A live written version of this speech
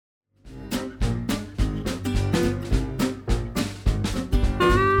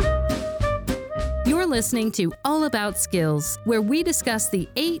listening to All About Skills, where we discuss the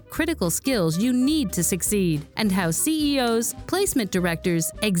 8 critical skills you need to succeed and how CEOs, placement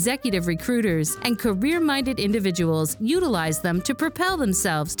directors, executive recruiters, and career-minded individuals utilize them to propel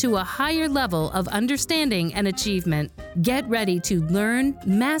themselves to a higher level of understanding and achievement. Get ready to learn,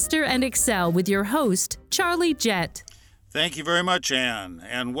 master, and excel with your host, Charlie Jett. Thank you very much, Ann,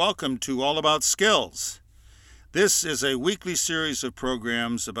 and welcome to All About Skills. This is a weekly series of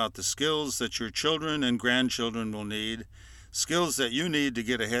programs about the skills that your children and grandchildren will need, skills that you need to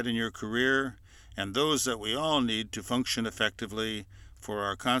get ahead in your career, and those that we all need to function effectively for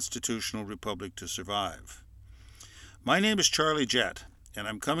our constitutional republic to survive. My name is Charlie Jett, and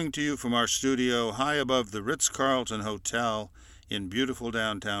I'm coming to you from our studio high above the Ritz-Carlton Hotel in beautiful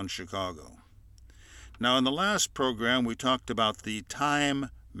downtown Chicago. Now, in the last program, we talked about the time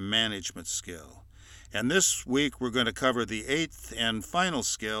management skill. And this week, we're going to cover the 8th and final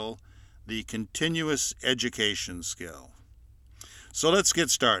skill, the continuous education skill. So let's get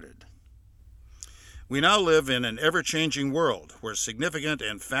started. We now live in an ever-changing world where significant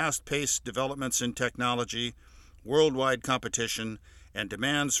and fast-paced developments in technology, worldwide competition, and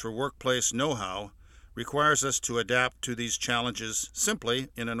demands for workplace know-how requires us to adapt to these challenges simply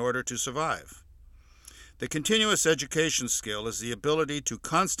in order to survive. The continuous education skill is the ability to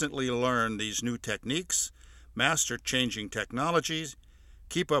constantly learn these new techniques, master changing technologies,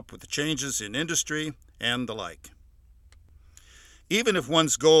 keep up with the changes in industry, and the like. Even if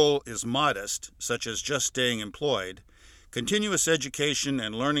one's goal is modest, such as just staying employed, continuous education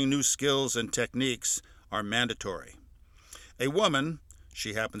and learning new skills and techniques are mandatory. A woman,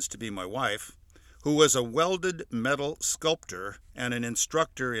 she happens to be my wife, who was a welded metal sculptor and an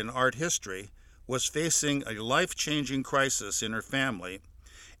instructor in art history, was facing a life-changing crisis in her family,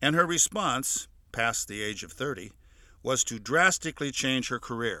 and her response, past the age of 30, was to drastically change her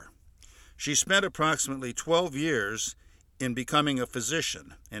career. She spent approximately 12 years in becoming a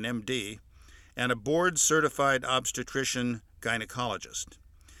physician, an MD, and a board-certified obstetrician gynecologist.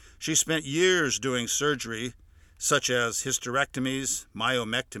 She spent years doing surgery such as hysterectomies,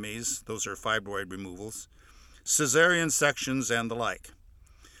 myomectomies, those are fibroid removals, cesarean sections, and the like.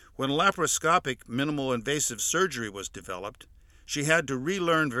 When laparoscopic minimal invasive surgery was developed, she had to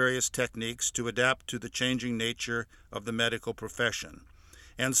relearn various techniques to adapt to the changing nature of the medical profession.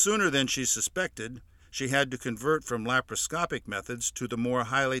 And sooner than she suspected, she had to convert from laparoscopic methods to the more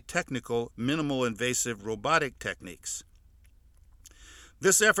highly technical minimal invasive robotic techniques.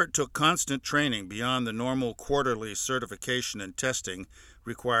 This effort took constant training beyond the normal quarterly certification and testing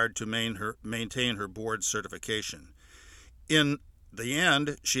required to maintain her board certification. In the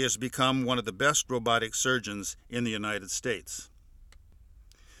end, she has become one of the best robotic surgeons in the United States.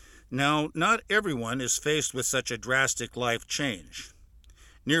 Now, not everyone is faced with such a drastic life change.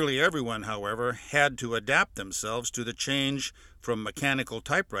 Nearly everyone, however, had to adapt themselves to the change from mechanical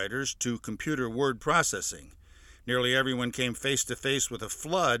typewriters to computer word processing. Nearly everyone came face to face with a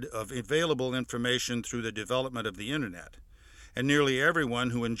flood of available information through the development of the internet. And nearly everyone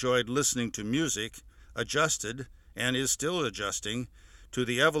who enjoyed listening to music adjusted and is still adjusting to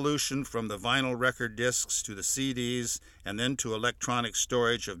the evolution from the vinyl record discs to the CDs and then to electronic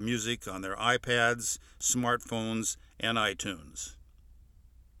storage of music on their iPads, smartphones, and iTunes.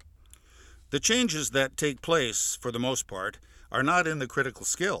 The changes that take place, for the most part, are not in the critical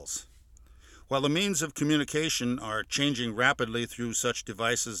skills. While the means of communication are changing rapidly through such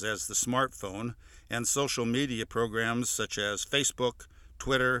devices as the smartphone and social media programs such as Facebook,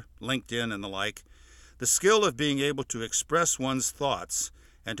 Twitter, LinkedIn, and the like, the skill of being able to express one's thoughts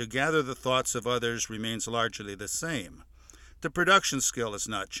and to gather the thoughts of others remains largely the same. The production skill has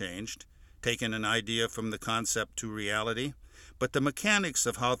not changed, taken an idea from the concept to reality, but the mechanics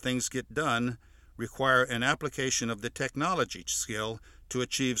of how things get done require an application of the technology skill to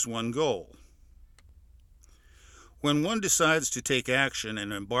achieve one's goal. When one decides to take action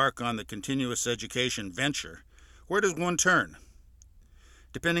and embark on the continuous education venture, where does one turn?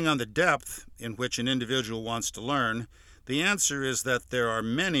 Depending on the depth in which an individual wants to learn, the answer is that there are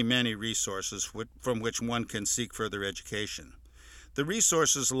many, many resources from which one can seek further education. The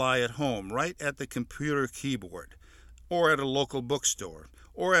resources lie at home, right at the computer keyboard, or at a local bookstore,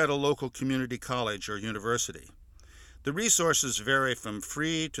 or at a local community college or university. The resources vary from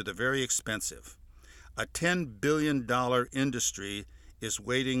free to the very expensive. A $10 billion industry is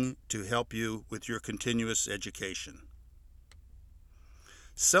waiting to help you with your continuous education.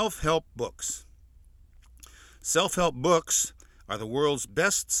 Self-help books. Self-help books are the world's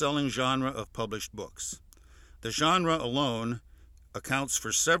best-selling genre of published books. The genre alone accounts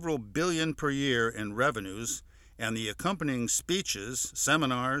for several billion per year in revenues and the accompanying speeches,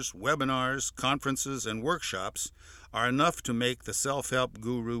 seminars, webinars, conferences, and workshops are enough to make the self-help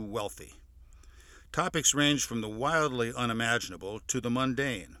guru wealthy. Topics range from the wildly unimaginable to the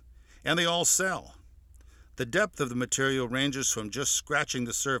mundane, and they all sell. The depth of the material ranges from just scratching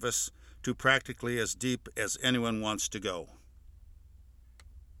the surface to practically as deep as anyone wants to go.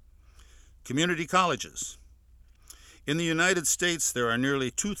 Community colleges. In the United States, there are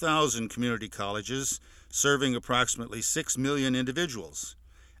nearly 2,000 community colleges serving approximately 6 million individuals.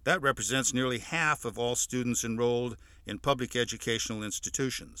 That represents nearly half of all students enrolled in public educational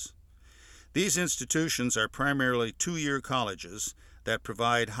institutions. These institutions are primarily two-year colleges that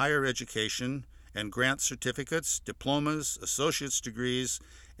provide higher education and grant certificates, diplomas, associate's degrees,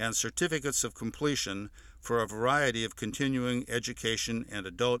 and certificates of completion for a variety of continuing education and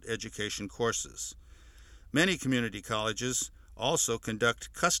adult education courses. Many community colleges also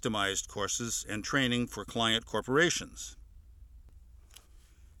conduct customized courses and training for client corporations.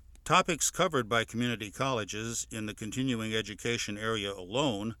 Topics covered by community colleges in the continuing education area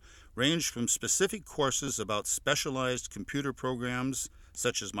alone range from specific courses about specialized computer programs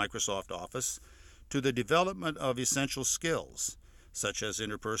such as Microsoft Office to the development of essential skills such as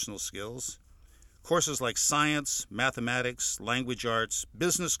interpersonal skills, courses like science, mathematics, language arts,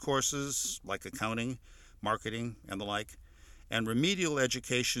 business courses like accounting, marketing, and the like, and remedial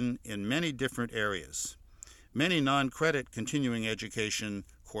education in many different areas. Many non-credit continuing education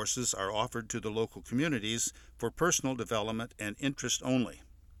courses are offered to the local communities for personal development and interest only.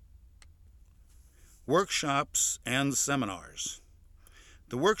 Workshops and seminars.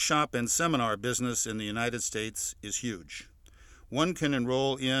 The workshop and seminar business in the United States is huge. One can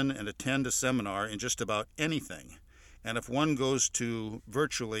enroll in and attend a seminar in just about anything, and if one goes to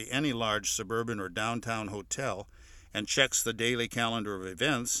virtually any large suburban or downtown hotel and checks the daily calendar of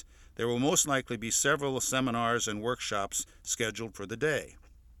events, there will most likely be several seminars and workshops scheduled for the day.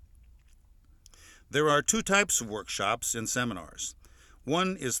 There are two types of workshops and seminars.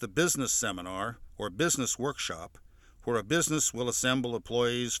 One is the business seminar or business workshop, where a business will assemble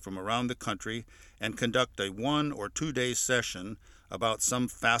employees from around the country and conduct a 1 or 2 day session about some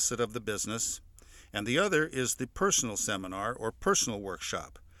facet of the business. And the other is the personal seminar or personal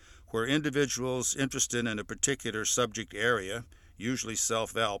workshop, where individuals interested in a particular subject area, usually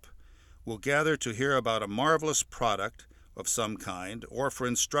self-help, will gather to hear about a marvelous product of some kind or for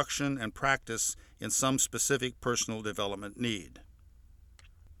instruction and practice in some specific personal development need.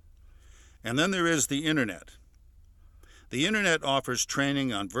 And then there is the Internet. The Internet offers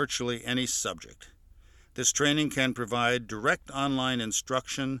training on virtually any subject. This training can provide direct online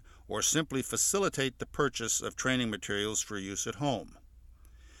instruction or simply facilitate the purchase of training materials for use at home.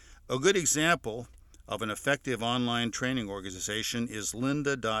 A good example of an effective online training organization is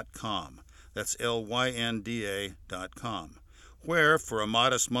lynda.com. That's lynda.com, where for a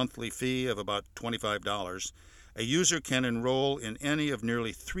modest monthly fee of about $25, a user can enroll in any of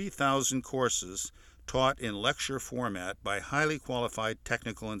nearly 3,000 courses taught in lecture format by highly qualified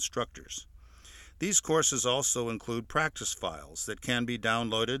technical instructors. These courses also include practice files that can be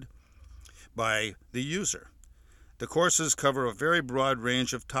downloaded by the user. The courses cover a very broad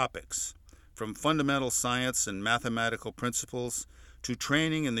range of topics, from fundamental science and mathematical principles to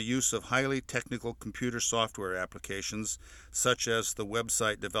training in the use of highly technical computer software applications such as the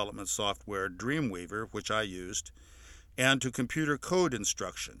website development software Dreamweaver, which I used, and to computer code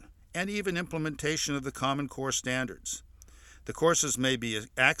instruction, and even implementation of the Common Core standards. The courses may be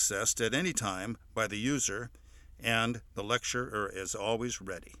accessed at any time by the user, and the lecturer is always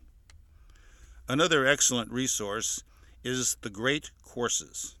ready. Another excellent resource is the Great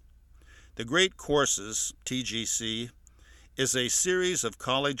Courses. The Great Courses, TGC, is a series of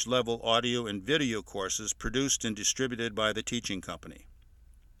college-level audio and video courses produced and distributed by the teaching company.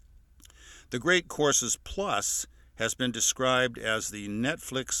 The Great Courses Plus has been described as the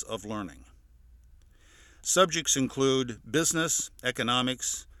Netflix of learning. Subjects include business,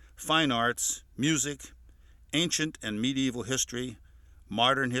 economics, fine arts, music, ancient and medieval history,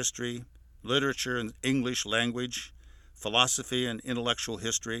 modern history, literature and English language, philosophy and intellectual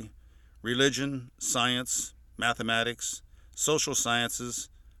history, religion, science, mathematics, social sciences,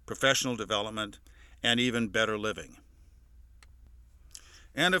 professional development, and even better living.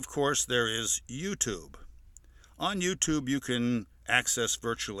 And of course, there is YouTube. On YouTube, you can access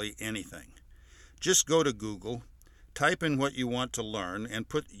virtually anything. Just go to Google, type in what you want to learn, and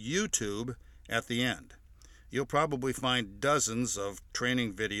put YouTube at the end. You'll probably find dozens of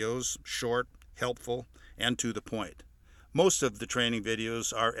training videos, short, helpful, and to the point. Most of the training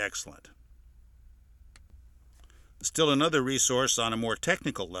videos are excellent. Still another resource on a more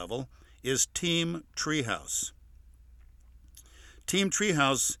technical level is Team Treehouse. Team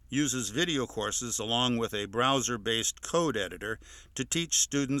Treehouse uses video courses along with a browser-based code editor to teach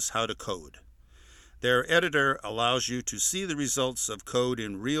students how to code. Their editor allows you to see the results of code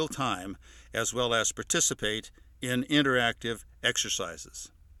in real time as well as participate in interactive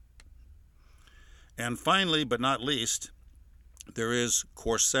exercises. And finally, but not least, there is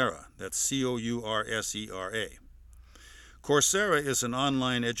Coursera. That's Coursera. Coursera is an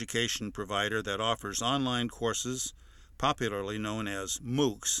online education provider that offers online courses, popularly known as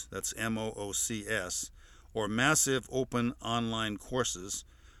MOOCs, that's MOOCs, or massive open online courses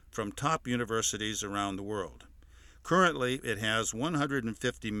from top universities around the world. Currently, it has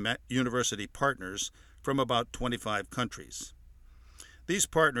 150 university partners from about 25 countries. These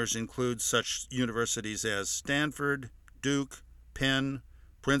partners include such universities as Stanford, Duke, Penn,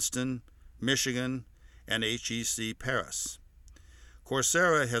 Princeton, Michigan, and HEC Paris.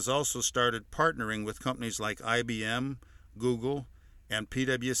 Coursera has also started partnering with companies like IBM, Google, and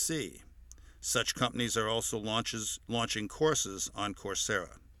PwC. Such companies are also launching courses on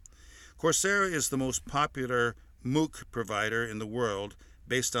Coursera. Coursera is the most popular MOOC provider in the world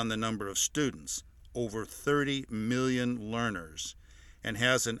based on the number of students, over 30 million learners, and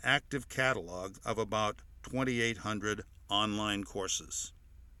has an active catalog of about 2,800 online courses.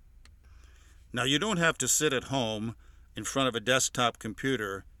 Now, you don't have to sit at home in front of a desktop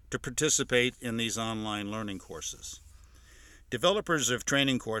computer to participate in these online learning courses. Developers of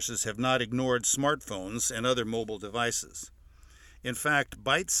training courses have not ignored smartphones and other mobile devices. In fact,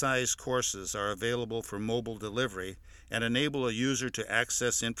 bite-sized courses are available for mobile delivery and enable a user to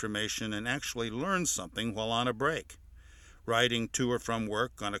access information and actually learn something while on a break, riding to or from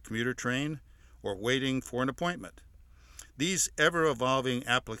work on a commuter train, or waiting for an appointment. These ever-evolving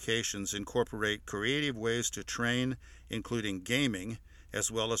applications incorporate creative ways to train, including gaming,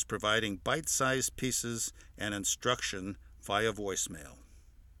 as well as providing bite-sized pieces and instruction via voicemail.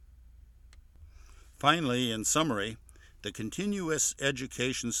 Finally, in summary, the continuous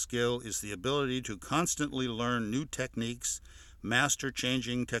education skill is the ability to constantly learn new techniques, master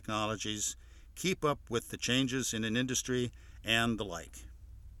changing technologies, keep up with the changes in an industry, and the like.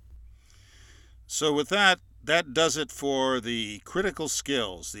 So with that does it for the critical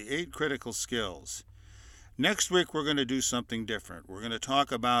skills, the 8 critical skills. Next week, we're going to do something different. We're going to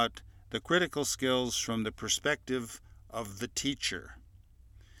talk about the critical skills from the perspective of the teacher.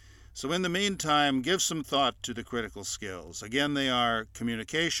 So in the meantime, give some thought to the critical skills. Again, they are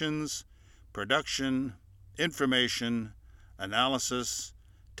communications, production, information, analysis,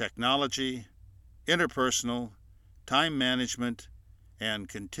 technology, interpersonal, time management, and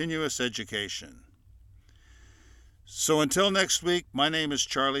continuous education. So until next week, my name is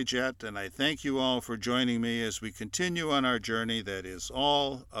Charlie Jett, and I thank you all for joining me as we continue on our journey that is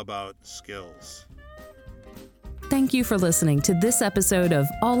all about skills. Thank you for listening to this episode of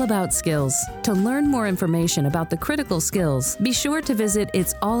All About Skills. To learn more information about the critical skills, be sure to visit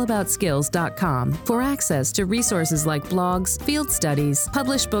it'sallaboutskills.com for access to resources like blogs, field studies,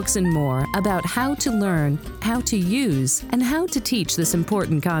 published books, and more about how to learn, how to use, and how to teach this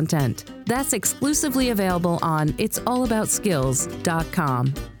important content. That's exclusively available on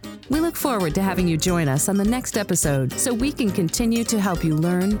it'sallaboutskills.com. We look forward to having you join us on the next episode so we can continue to help you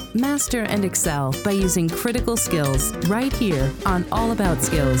learn, master, and excel by using critical skills right here on All About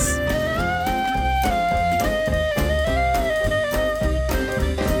Skills.